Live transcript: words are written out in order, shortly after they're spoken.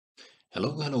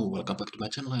Hello, welcome back to my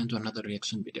channel and to another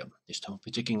reaction video. This time I'll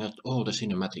be checking out all the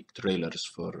cinematic trailers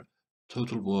for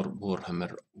Total War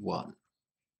Warhammer 1.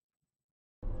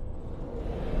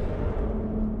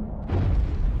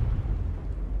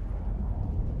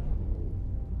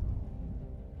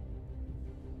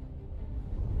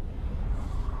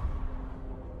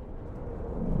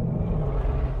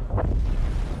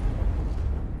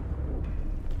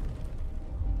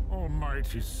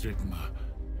 Almighty Sigma,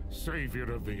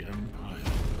 Savior of the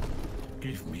Empire,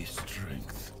 give me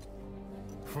strength.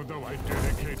 For though I've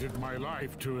dedicated my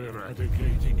life to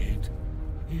eradicating it,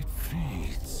 it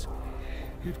feeds,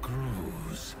 it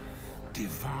grows,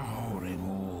 devouring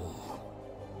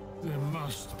all. There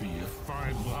must be a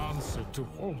final answer to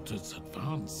halt its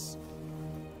advance.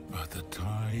 But the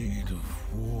tide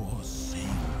of war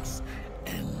seems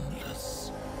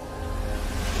endless.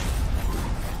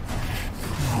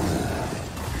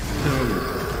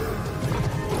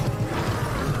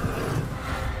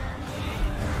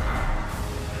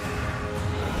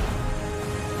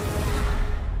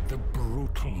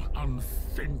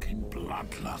 Unthinking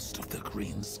bloodlust of the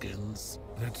greenskins,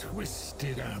 the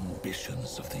twisted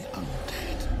ambitions of the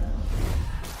undead.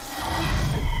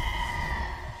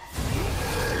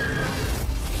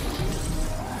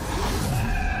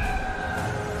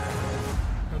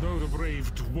 And though the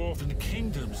brave dwarven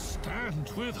kingdoms stand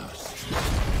with us,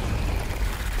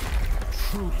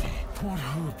 truly, what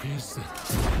hope is there?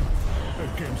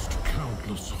 Against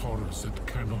countless horrors that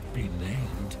cannot be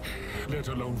named, let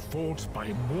alone fought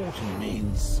by mortal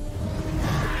means.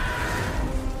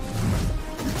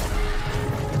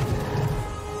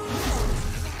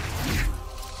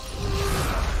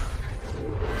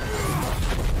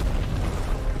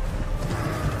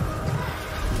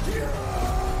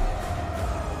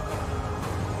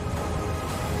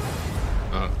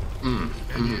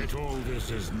 And yet all this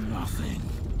is nothing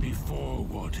before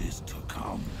what is to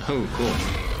come. Oh,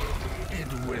 cool. It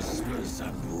whispers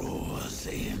and roars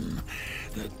in.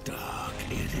 The dark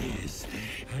it is.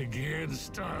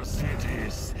 Against us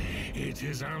it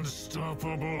is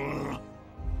unstoppable.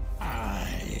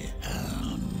 I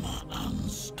am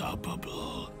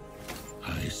unstoppable.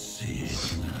 I see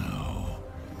it now.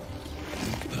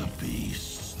 The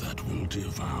beasts that will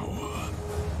devour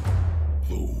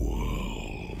the world.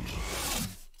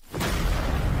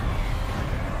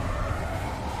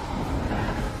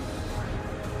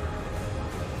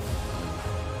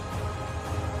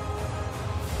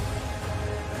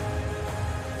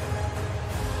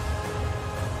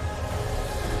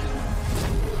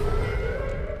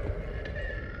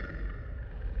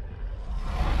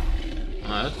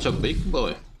 That's a big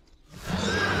boy.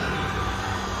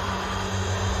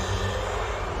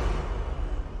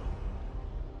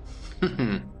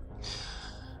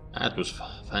 That was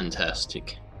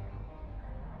fantastic.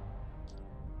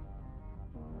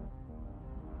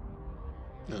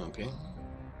 Okay.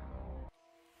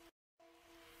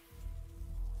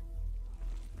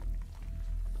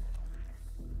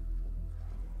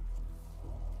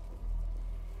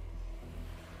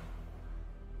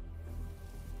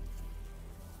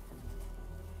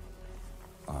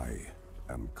 I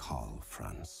am Karl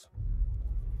Franz,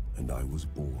 and I was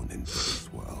born into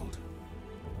this world,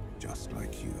 just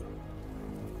like you.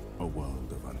 A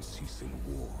world of unceasing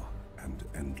war and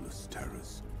endless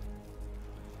terrors,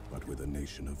 but with a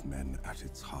nation of men at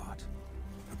its heart,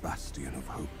 a bastion of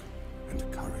hope and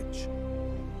courage.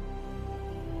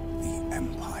 The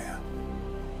Empire.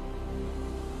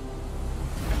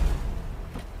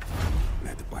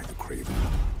 Led by the craven,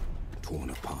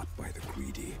 torn apart by the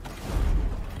greedy,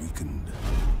 weakened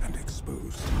and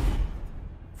exposed,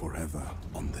 forever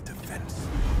on the defense.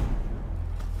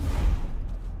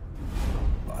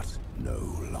 But no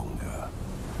longer.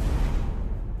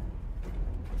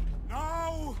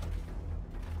 Now,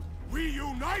 we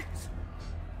unite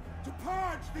to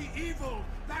purge the evil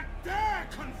that dare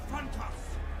confront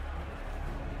us.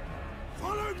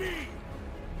 Follow me,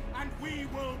 and we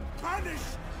will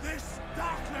banish this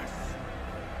darkness.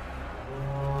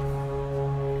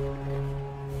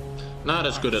 Not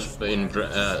as good as in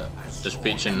the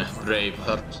speech in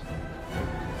Braveheart.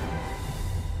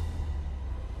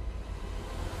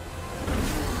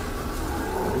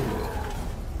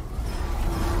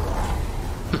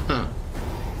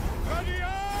 Ready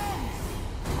arms!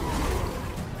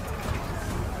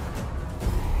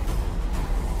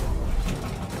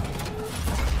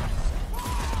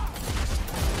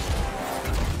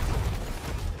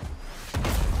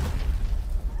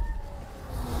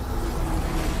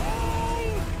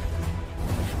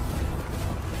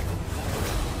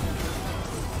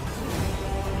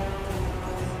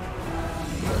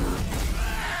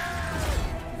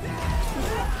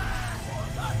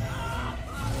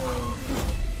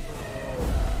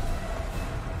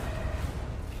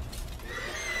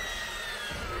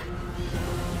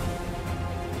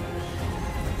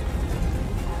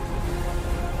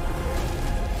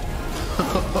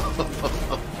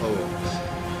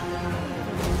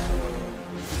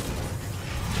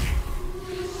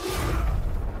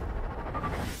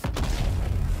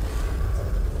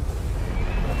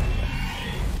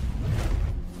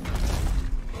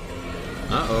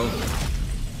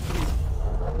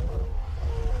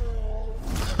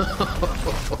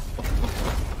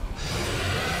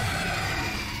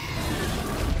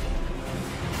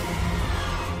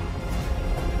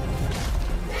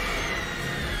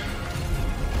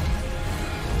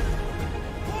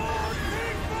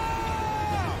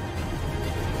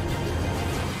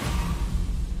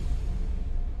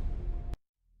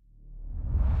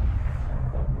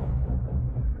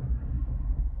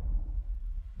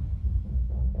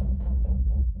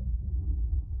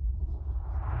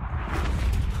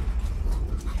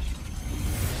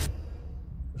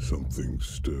 Something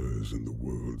stirs in the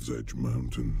World's Edge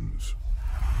Mountains.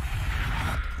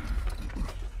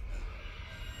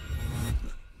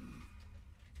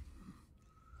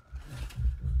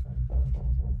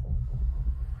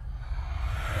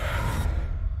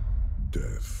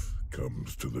 Death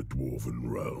comes to the Dwarven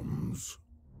realms.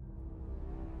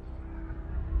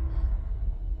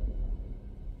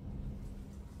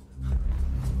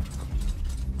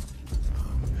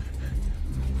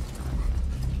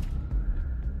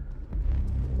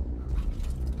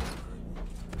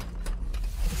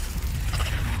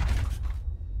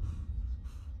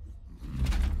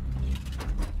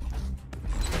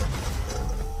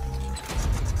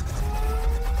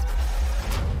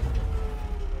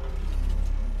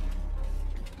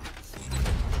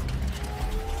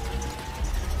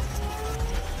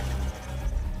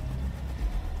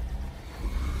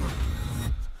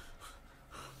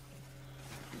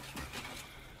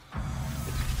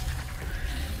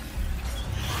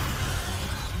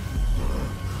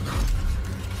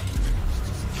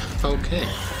 Okay.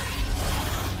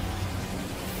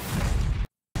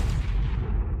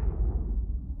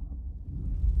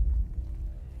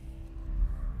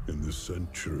 In the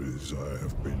centuries I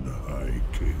have been High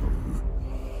King.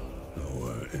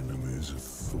 Our enemies have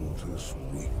thought us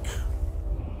weak.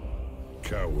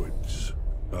 Cowards,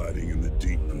 hiding in the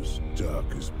deepest,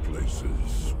 darkest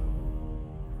places.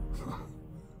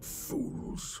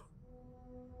 Fools.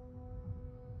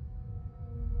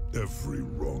 Every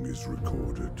wrong is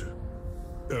recorded.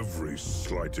 Every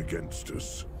slight against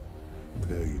us.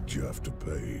 Page after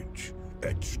page,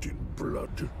 etched in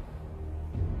blood.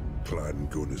 Clan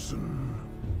Gunnison,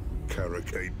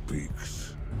 Carrick Eight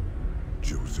Peaks,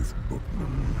 Joseph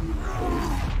Bookman.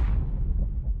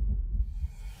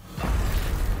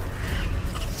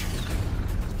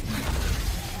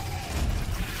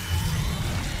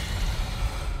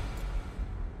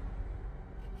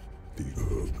 The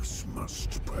Urks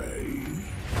must pay.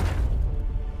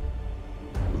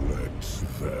 Let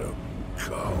them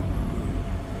come.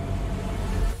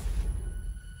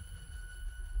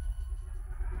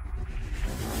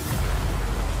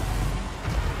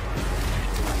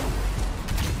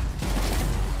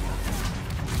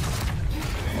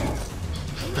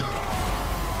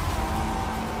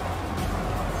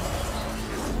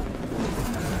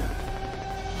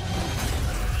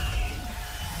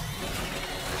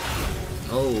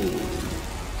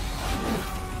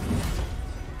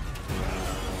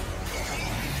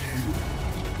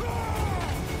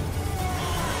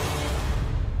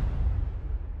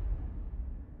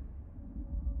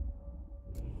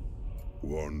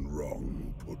 One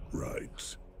wrong put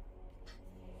right.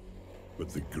 But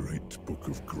the great book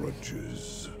of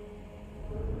grudges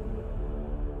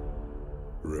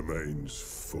remains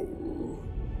full.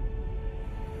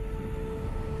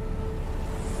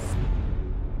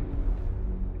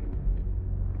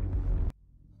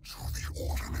 To the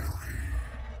ordinary,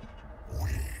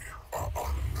 we are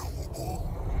unknowable.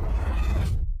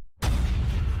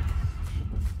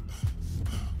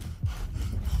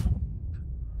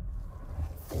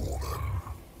 Fallen,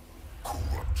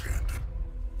 corrupted,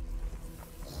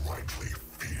 rightly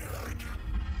feared.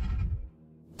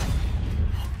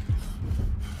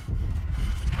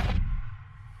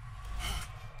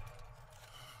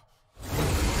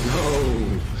 No.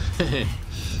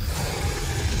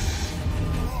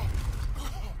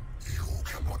 You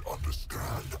cannot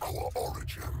understand our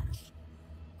origins,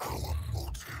 our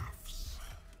motives.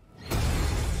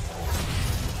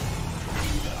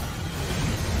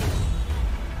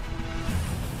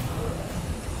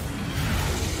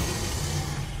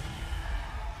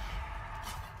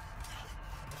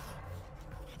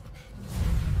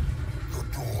 The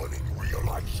dawning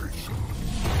realization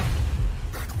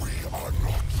that we are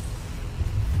not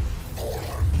fallen.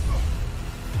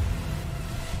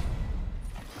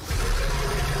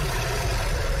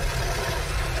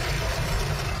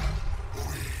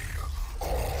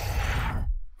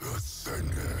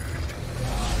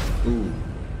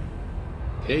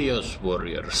 Chaos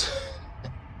Warriors.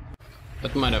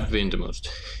 That might have been the most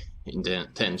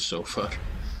intense so far.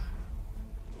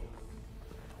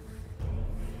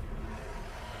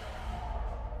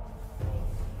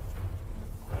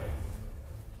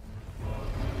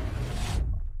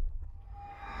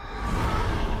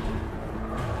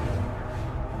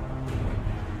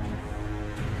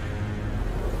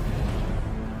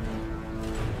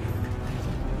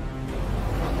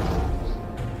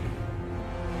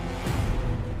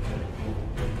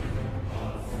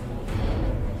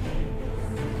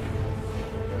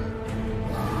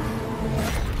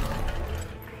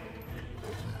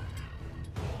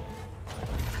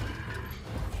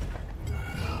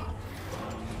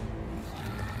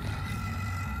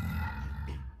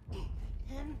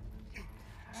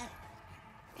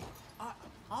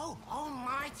 Oh,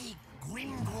 almighty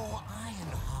Grimgor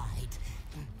Ironhide.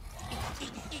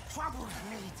 It troubles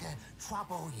me to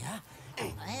trouble you.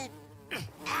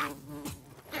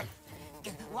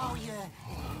 While you're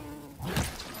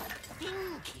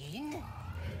thinking.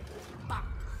 But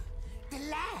the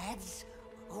lads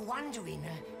are wondering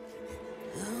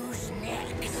who's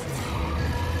next.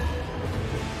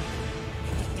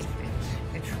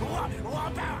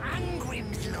 What about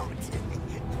Angrim's lot?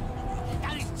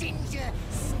 Those ginger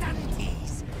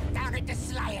stunties down at the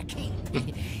Slayer Keep.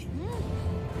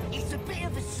 It's a bit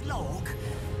of a slog,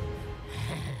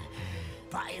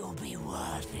 but it'll be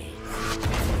worth it.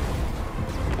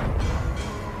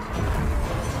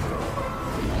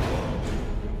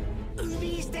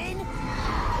 Umis then?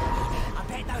 I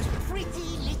bet those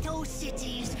pretty little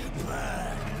cities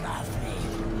burn lovely.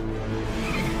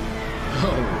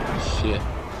 Oh shit.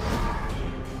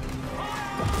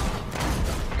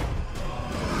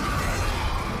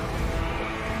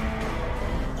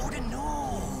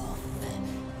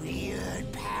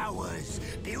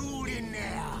 Building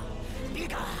there,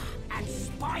 bigger and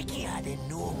spikier than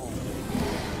normal.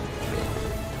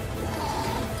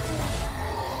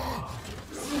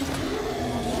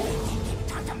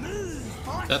 Time to move,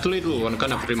 boy. That little one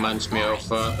kind of reminds me of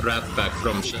Ratpack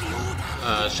from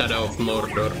Shadow of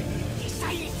Mordor.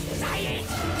 Say it.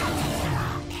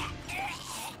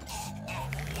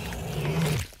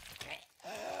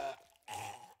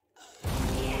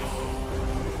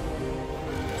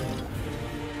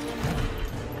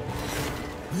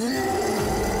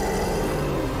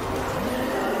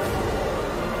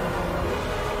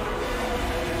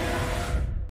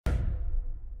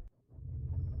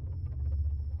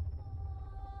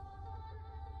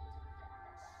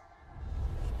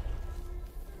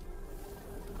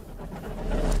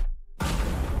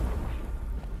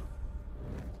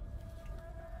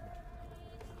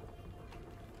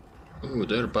 Ooh,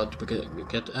 they're about to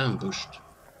get ambushed.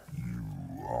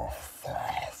 You are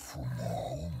far from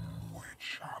home,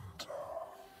 witch hunter.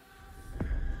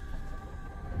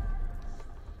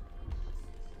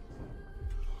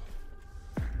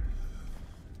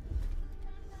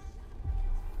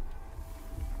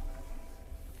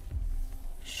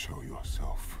 Show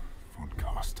yourself, von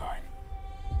Karstein.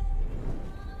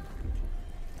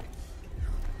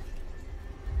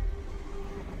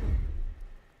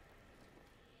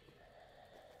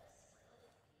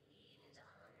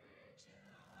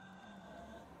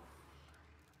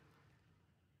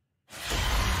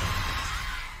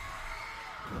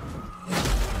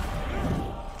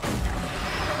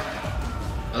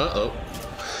 Uh-oh.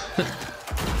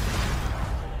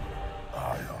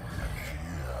 I am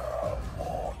here,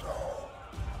 Mordor,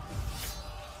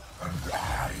 and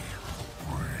I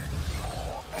bring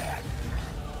your end.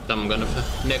 Some kind of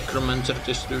a necromancer,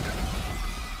 this dude.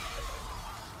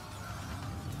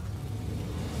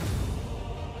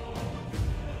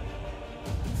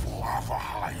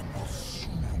 Warhammer will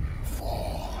soon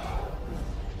fall,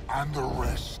 and the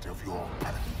rest of your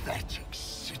pathetic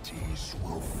cities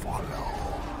will follow.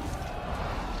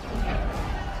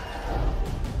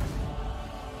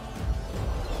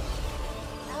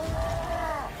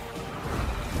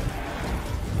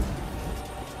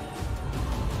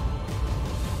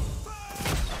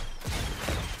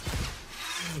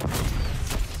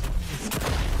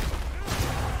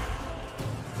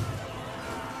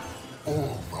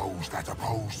 All those that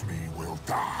oppose me will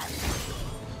die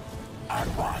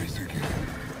and rise again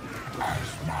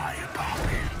as my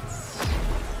puppets.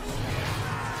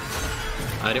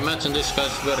 I'd imagine this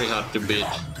guy's very hard to beat.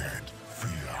 Undead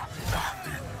fear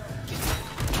nothing.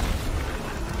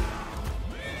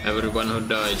 Everyone who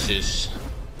dies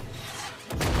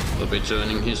will be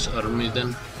joining his army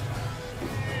then.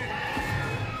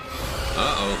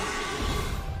 Uh-oh.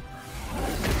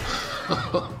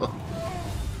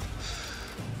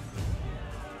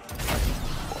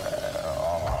 Where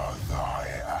are thy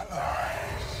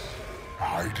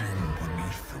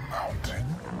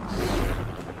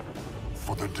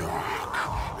for the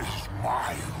dark. This is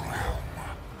my realm.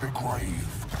 The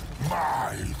grave,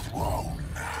 my throne.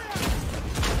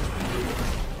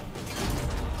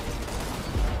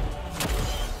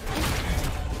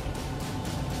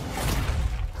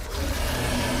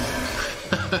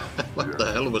 What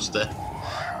the hell was that?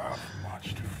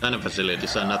 Kind of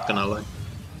facilities are not gonna lie.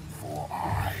 For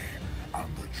I am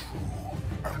the true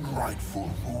and rightful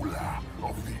ruler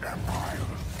of the Empire.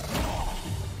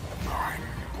 My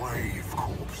brave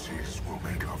corpses will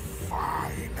make a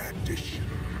fine addition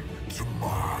to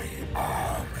my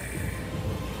army.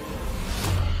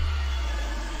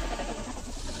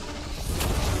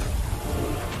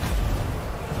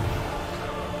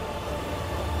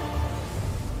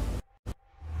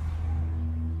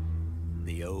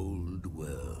 The old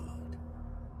world.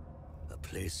 A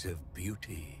place of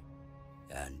beauty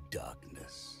and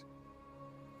darkness.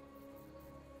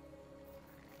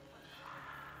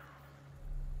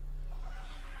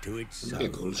 To its Pretty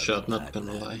south cool are shot, the not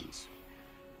gonna lie. Badlands.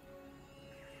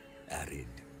 Arid.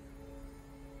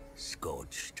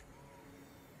 Scorched.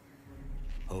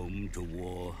 Home to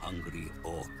war-hungry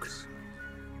orcs.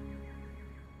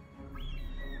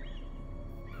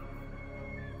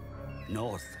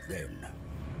 North, then,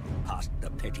 past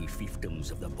the petty fiefdoms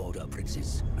of the border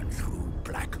princes and through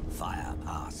Blackfire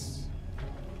Pass.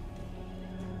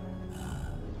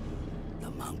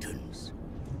 The mountains.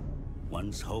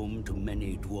 Once home to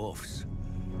many dwarfs.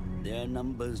 Their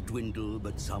numbers dwindle,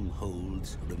 but some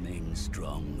holds remain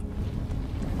strong.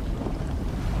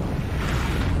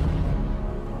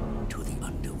 To the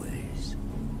underways.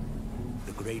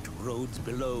 The great roads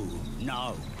below,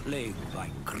 now plagued by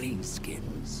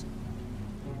greenskins.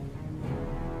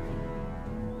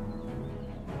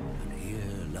 And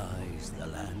here lies the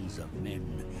lands of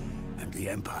men and the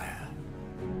Empire.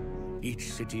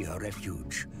 Each city a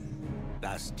refuge.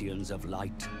 Bastions of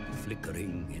light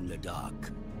flickering in the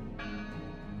dark.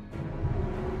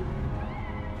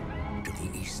 To the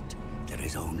east, there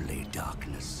is only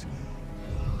darkness.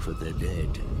 For the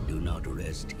dead do not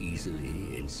rest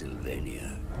easily in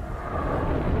Sylvania.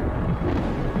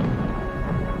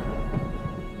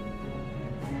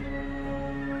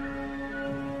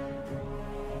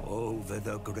 Over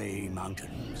the grey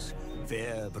mountains,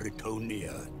 fair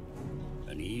Britonia,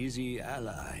 an easy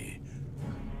ally.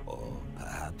 Or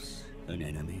perhaps an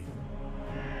enemy.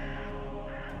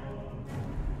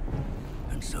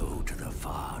 And so to the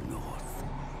far north.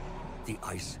 The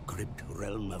ice-gripped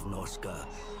realm of Norsca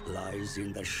lies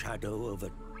in the shadow of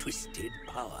a twisted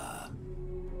power.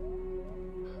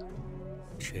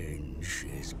 Change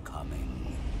is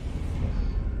coming.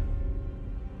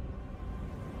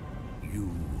 You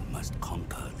must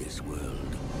conquer this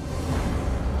world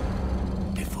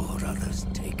before others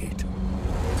take it.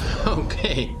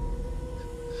 Okay.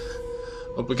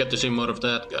 Hope we get to see more of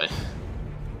that guy.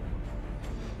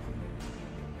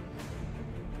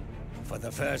 For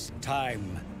the first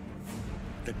time,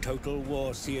 the Total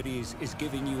War series is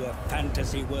giving you a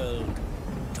fantasy world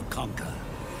to conquer.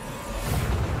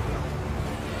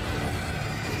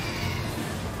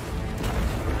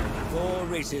 Four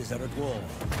races are at war.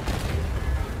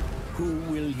 Who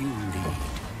will you lead?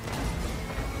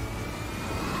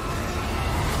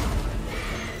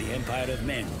 The Empire of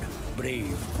Men,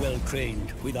 brave,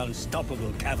 well-trained, with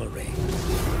unstoppable cavalry.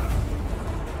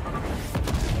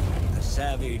 The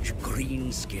savage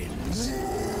greenskins,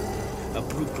 a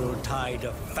brutal tide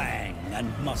of fang and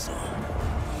muscle.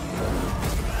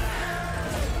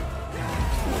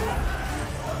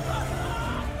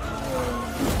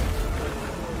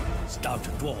 Stout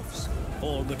dwarfs,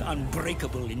 all but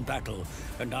unbreakable in battle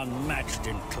and unmatched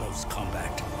in close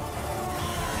combat.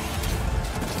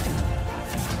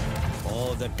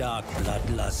 Or the dark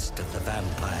bloodlust of the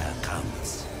vampire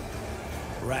counts.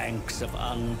 Ranks of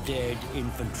undead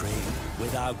infantry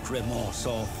without remorse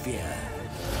or fear.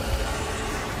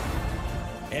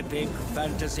 Epic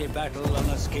fantasy battle on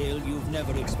a scale you've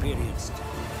never experienced.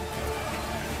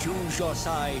 Choose your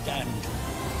side and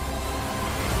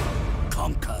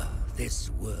conquer this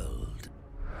world.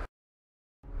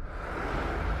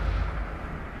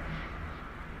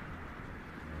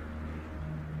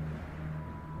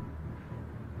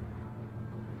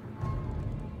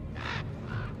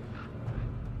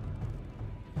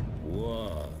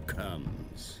 War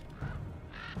comes.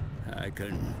 I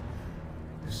can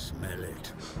smell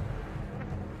it.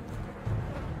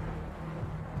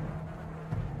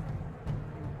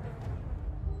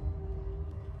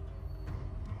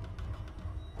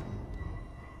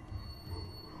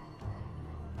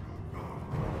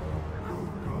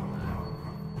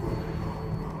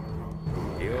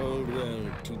 The old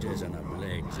world teeters on a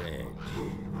blade's edge.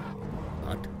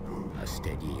 But a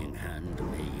steadying hand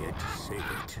may yet save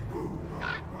it.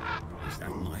 Is that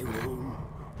my role?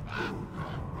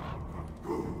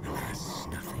 Alas,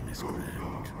 nothing is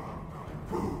grand.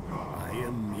 I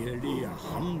am merely a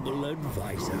humble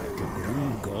advisor to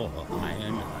Grimgor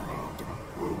Ironhide,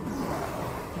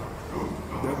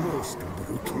 the most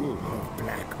brutal of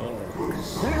Black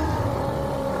Orcs.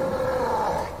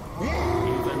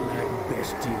 Even that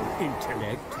bestial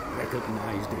intellect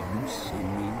recognized a use in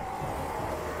me.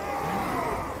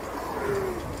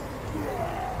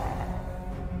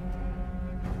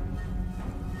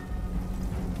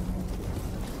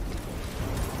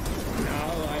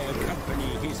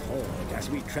 As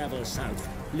we travel south,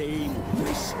 laying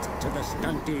waste to the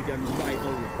stunted and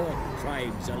rival orc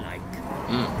tribes alike.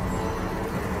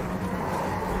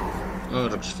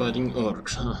 Orcs fighting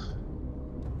orcs, huh?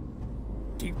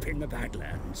 Deep in the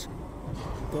Badlands,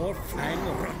 Gorfang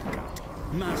Rotgut,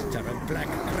 master of Black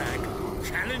Crag,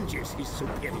 challenges his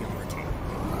superiority.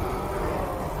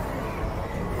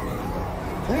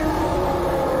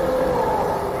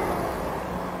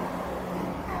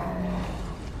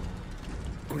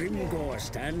 Grimgor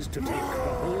stands to take the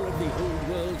whole of the old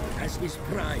world as his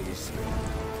prize.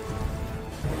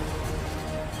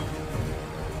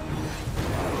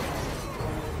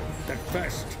 But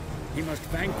first, he must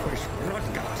vanquish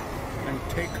Rotgut and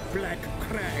take Black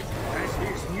Crag as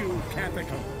his new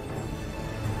capital.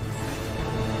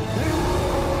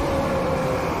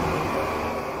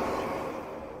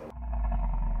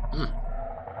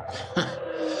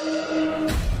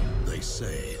 They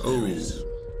say there is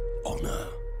honor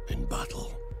in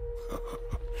battle.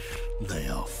 They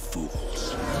are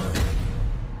fools.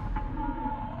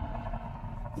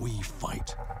 We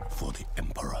fight for the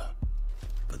Emperor,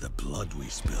 but the blood we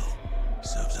spill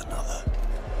serves another.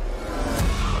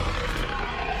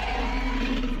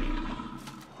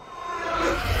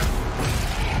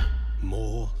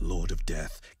 More Lord of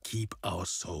Death, keep our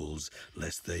souls,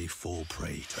 lest they fall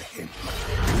prey to him.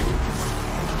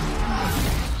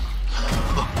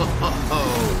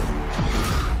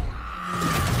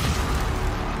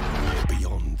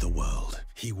 Beyond the world,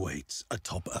 he waits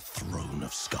atop a throne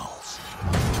of skulls.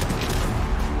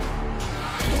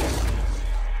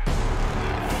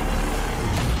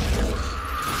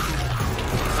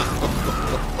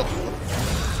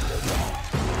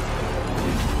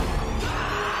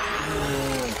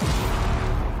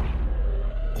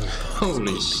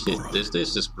 Holy shit,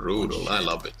 this is brutal. I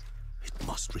love it. It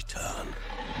must return.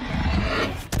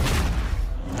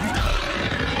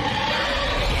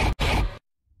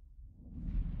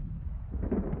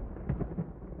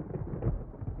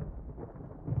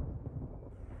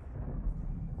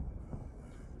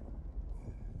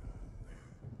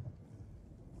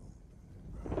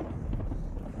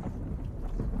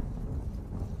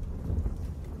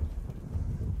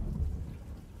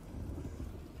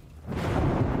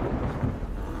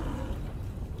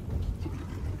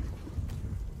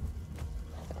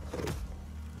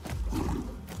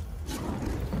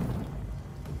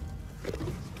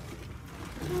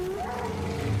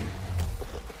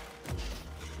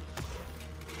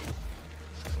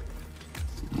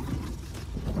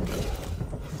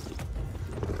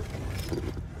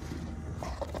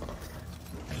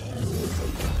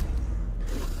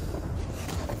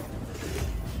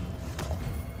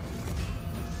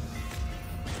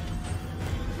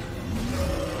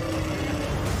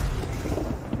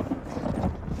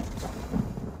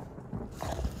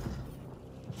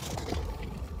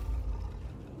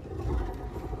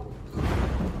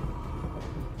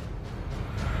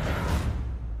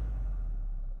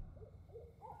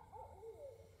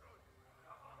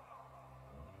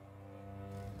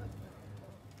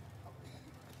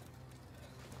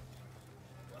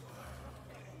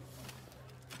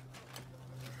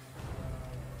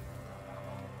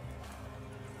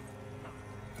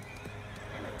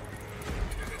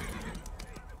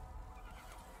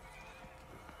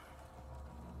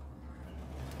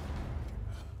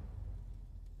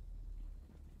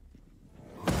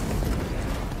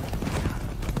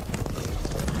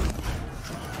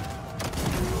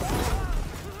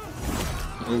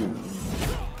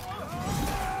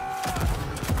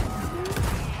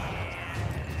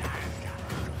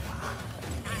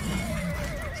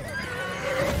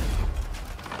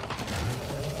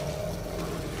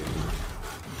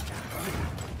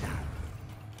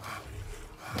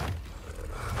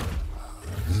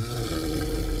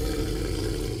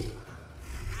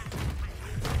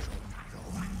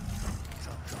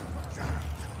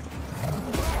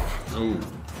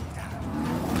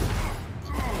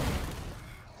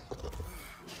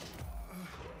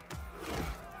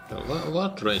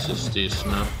 What race is this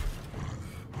now?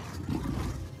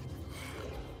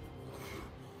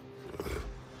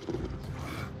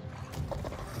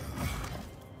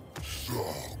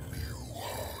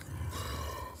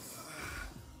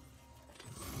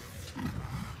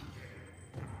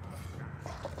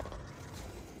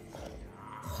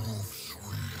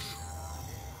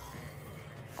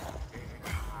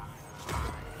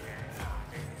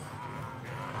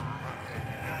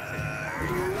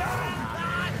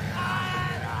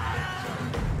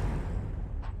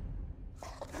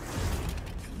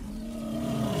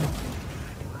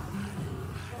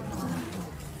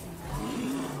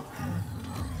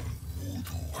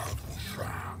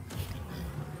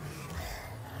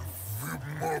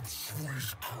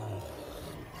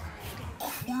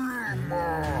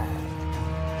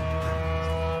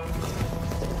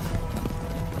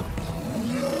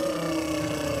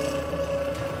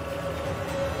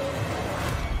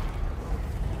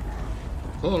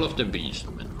 All of the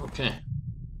Beastmen, okay.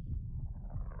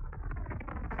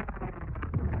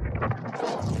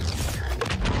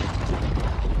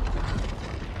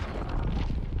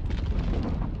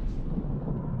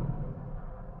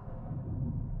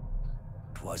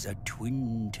 Was a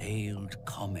twin-tailed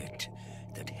comet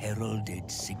that heralded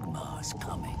Sigmar's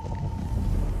coming.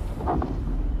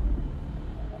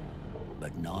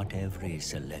 But not every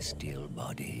celestial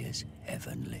body is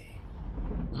heavenly.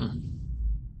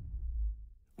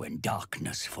 When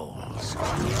darkness falls,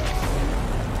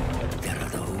 there are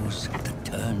those that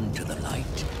turn to the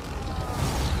light,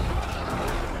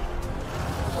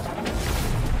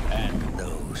 and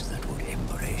those that would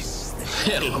embrace the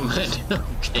Hell, man,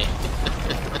 okay.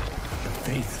 The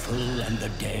faithful and the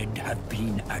dead have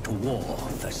been at war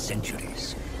for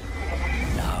centuries.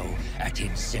 Now, at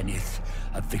its zenith,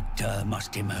 a victor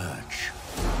must emerge.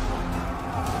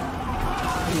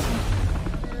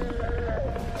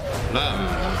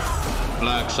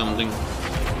 Black something.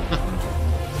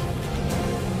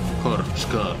 Corpse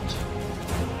guard.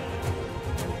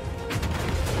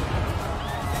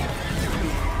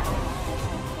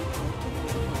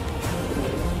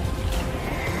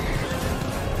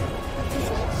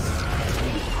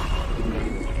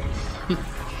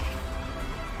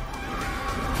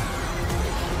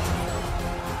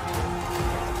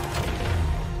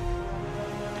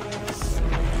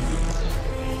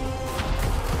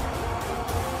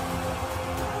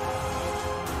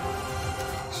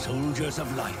 Soldiers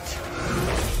of light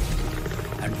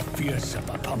and fearsome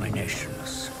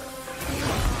abominations.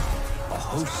 A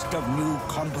host of new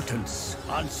combatants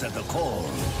answer the call.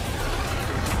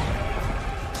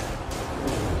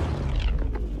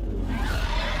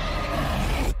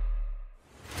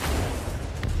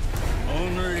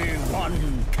 Only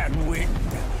one can win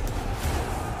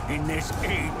in this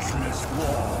ageless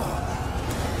war.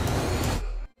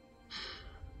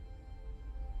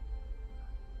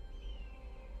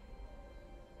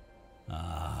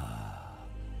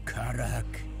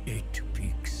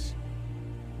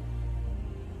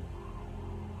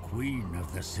 Queen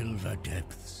of the Silver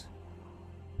Depths.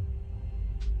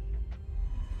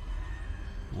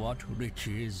 What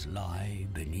riches lie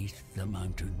beneath the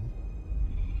mountain?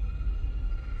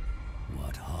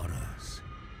 What horrors?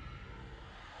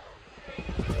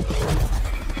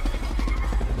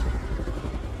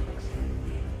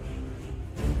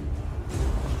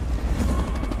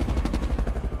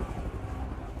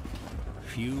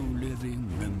 Few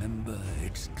living remember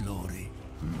its glory.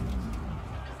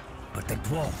 But the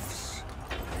dwarfs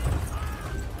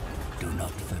do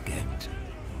not forget.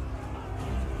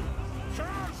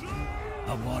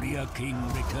 A warrior king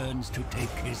returns to take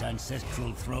his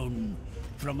ancestral throne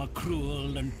from a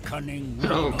cruel and cunning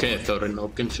warlord. Okay, Thorin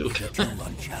Oakenshield.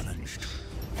 Unchallenged.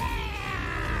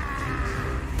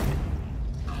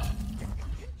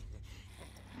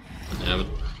 Yeah, but...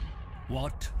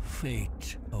 What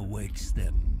fate awaits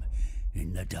them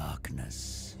in the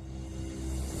darkness?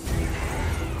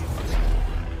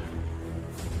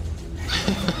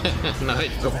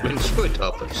 Night Goblin Squid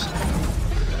Hoppers.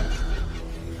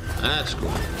 That's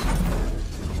cool.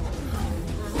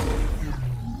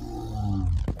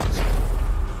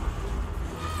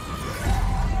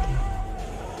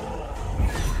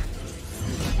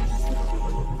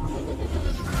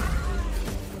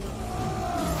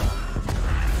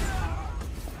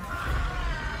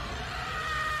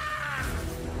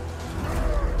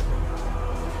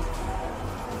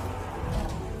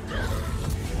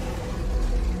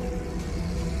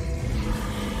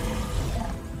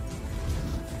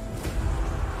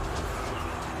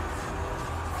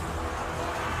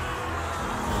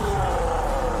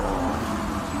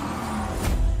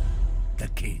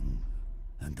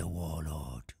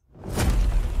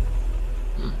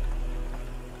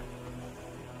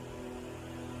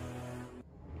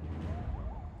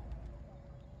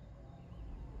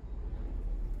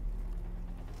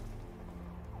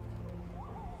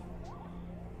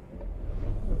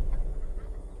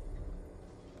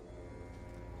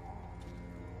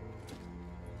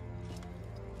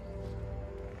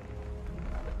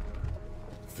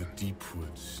 The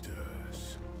deepwood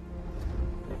stirs.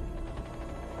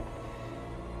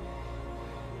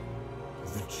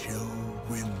 The chill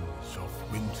winds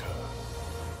of winter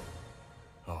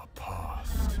are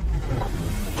past.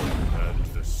 And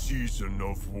the season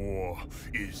of war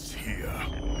is here.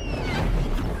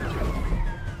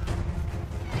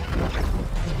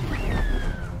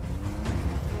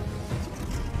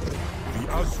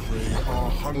 Asray are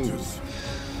hunters.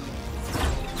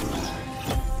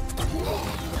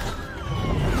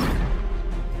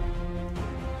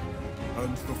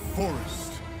 And the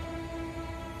forest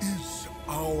is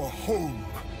our home.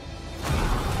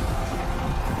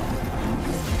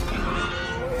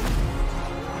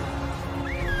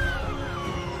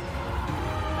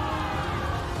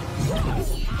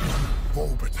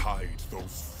 Woe betide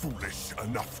those foolish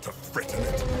enough to threaten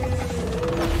it.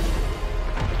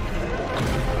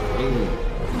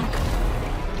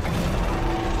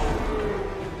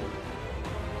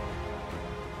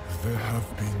 There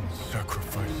have been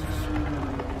sacrifices,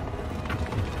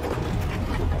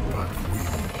 but we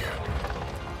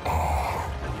are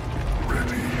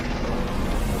ready.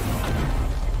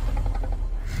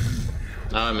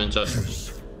 I'm in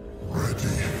just Ready.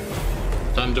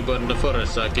 time to burn the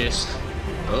forest, I guess.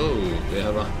 Oh, we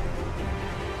have a...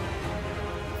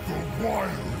 The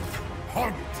wild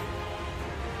hunt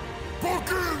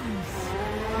begins!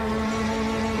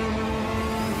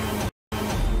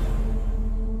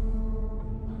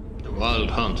 The wild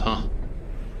hunt, huh?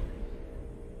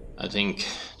 I think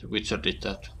the Witcher did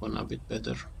that one a bit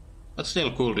better. But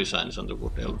still cool designs on the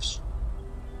wood elves.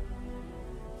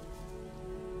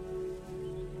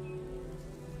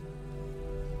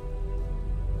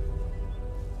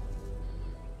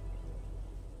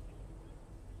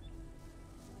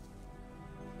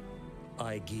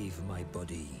 I give my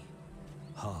body,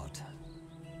 heart,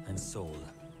 and soul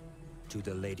to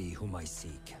the lady whom I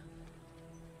seek.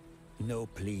 No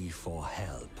plea for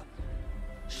help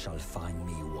shall find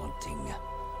me wanting.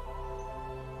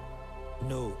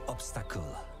 No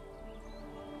obstacle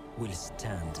will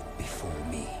stand before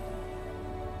me.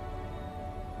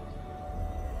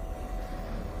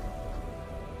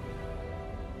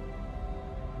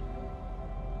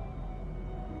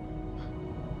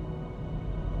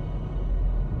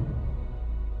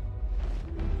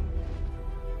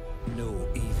 No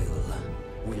evil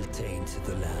will taint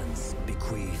the lands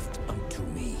bequeathed unto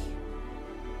me.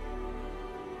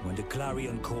 When the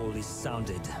clarion call is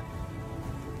sounded,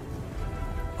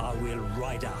 I will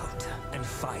ride out and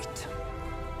fight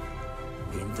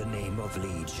in the name of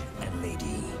liege and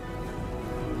lady.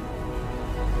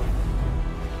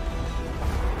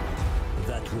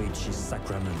 That which is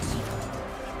sacrament,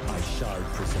 I shall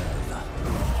preserve.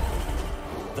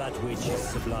 That which is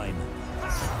sublime,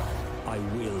 I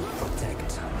will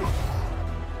protect.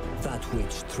 That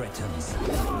which threatens,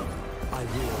 I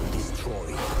will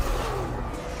destroy.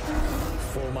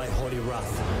 For my holy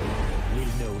wrath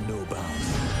will know no bounds.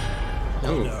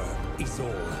 Honor is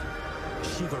all.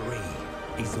 Chivalry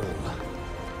is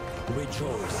all.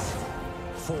 Rejoice,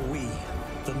 for we,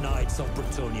 the Knights of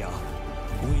Bretonia,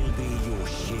 will be your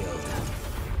shield.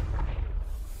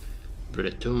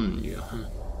 Bretonia, huh?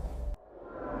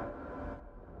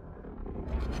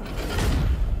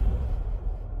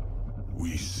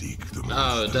 We seek the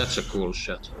Oh, that's a cool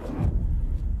shot.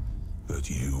 that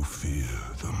you fear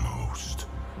the most.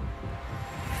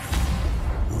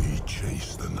 We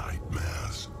chase the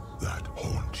nightmares that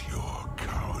haunt your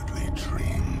cowardly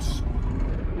dreams.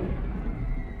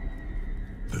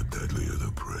 The deadlier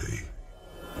the prey,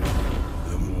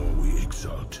 the more we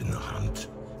exult in the hunt,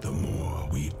 the more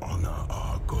we honor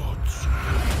our gods.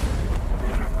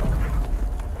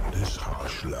 This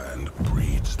harsh land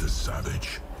breeds the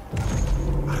savage,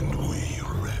 and we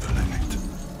revel in it.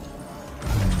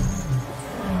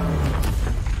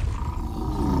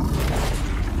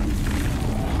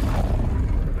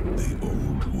 The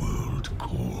old world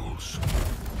calls.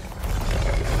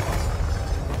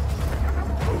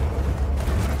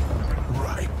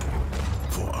 Ripe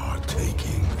for our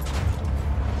taking.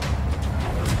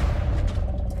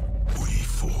 We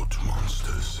fought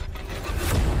monsters,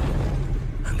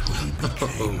 and we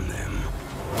became them.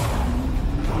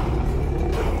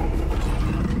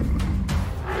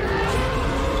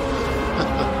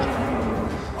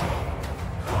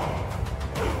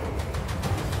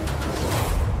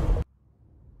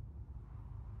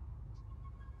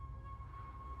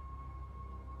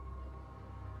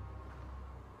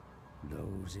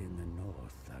 Those in the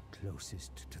north are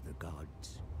closest to the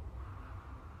gods.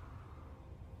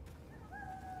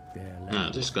 Their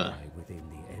lands this guy. lie within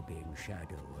the ebbing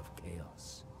shadow of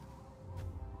chaos.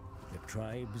 The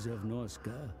tribes of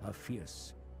Norska are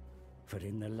fierce, for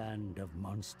in the land of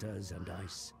monsters and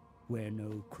ice, where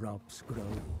no crops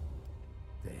grow,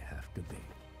 they have to be.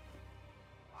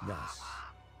 Thus,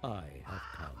 I have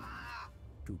come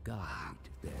to guide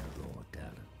their raw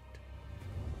talent.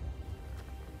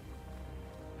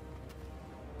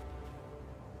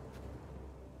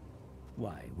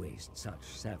 Why waste such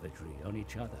savagery on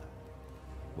each other?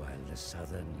 while the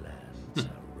southern lands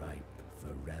are ripe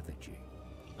for ravaging.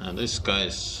 And this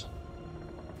guy's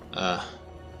kind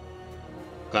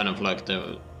of like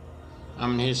the... I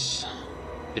mean, he's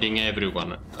pitting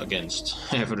everyone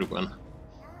against everyone.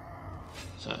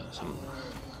 So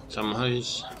somehow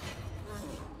he's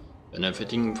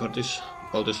benefiting for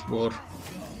all this war.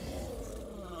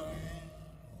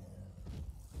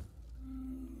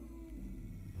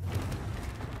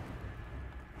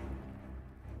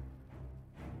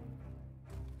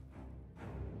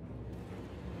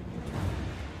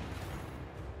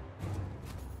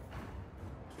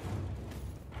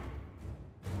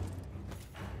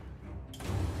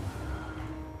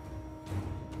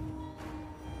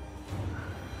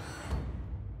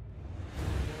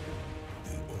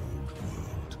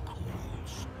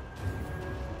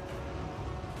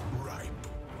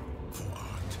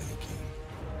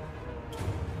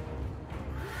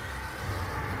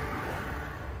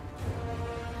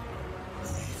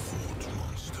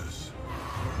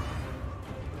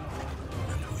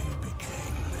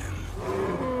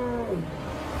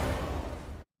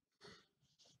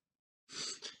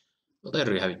 Well,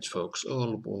 there you have it, folks.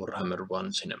 All Warhammer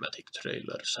 1 cinematic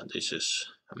trailers, and this is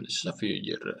a few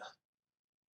years.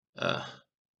 Well,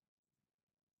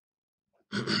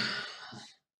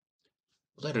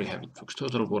 there you have it, folks.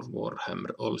 Total War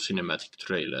Warhammer, all cinematic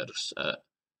trailers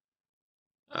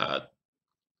that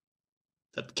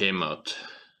came out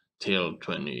till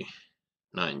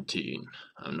 2019.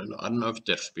 I don't know if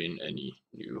there's been any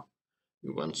new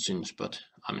ones since, but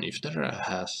I mean, if there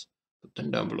has, put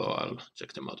them down below. I'll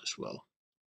check them out as well.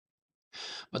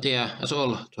 But yeah, as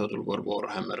all Total War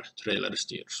Warhammer trailer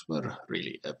steers were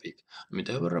really epic. I mean,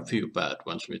 there were a few bad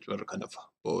ones which were kind of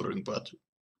boring, but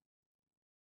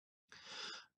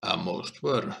most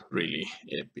were really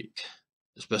epic.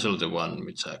 Especially the one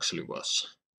which actually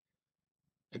was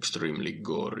extremely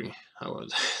gory.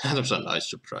 That was a nice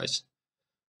surprise.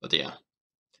 But yeah,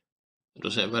 it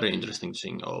was a very interesting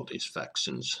seeing all these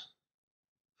factions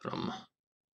from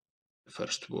the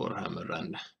first Warhammer,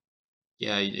 and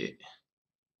yeah,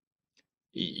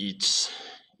 each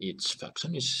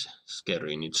faction is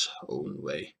scary in its own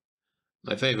way.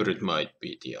 My favorite might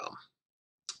be the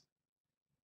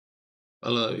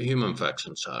human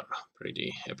factions are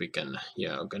pretty epic, and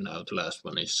yeah, okay, now the last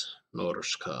one is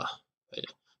Norska.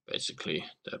 Basically,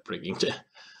 they're bringing the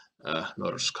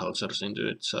Norse cultures into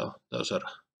it, so those are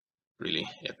really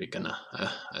epic, and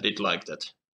I did like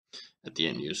that. At the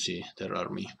end, you see their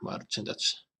army marching.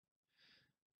 That's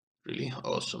really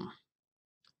awesome.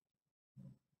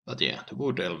 But yeah, the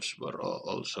Wood Elves were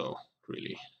also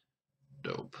really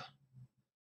dope.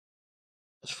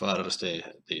 As far as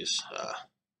these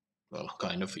well,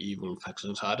 kind of evil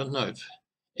factions, I don't know if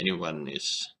anyone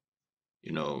is,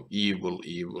 evil.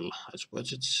 I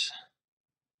suppose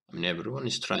I mean, everyone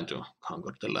is trying to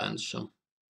conquer the land, so.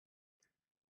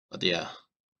 But yeah,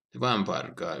 the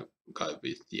vampire guy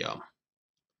with the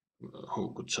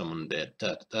who could summon dead,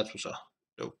 that was a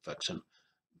dope faction.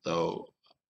 Though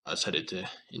I said it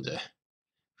in the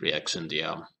reaction,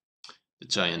 the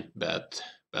giant bat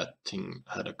thing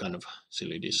had a kind of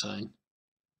silly design.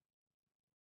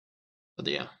 But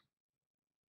yeah.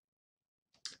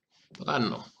 But I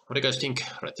don't know. What do you guys think?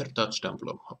 Write your thoughts down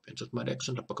below. Hope you enjoyed my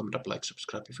reaction. Drop a comment, like,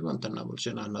 subscribe if you want, and I will see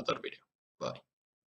you in another video. Bye.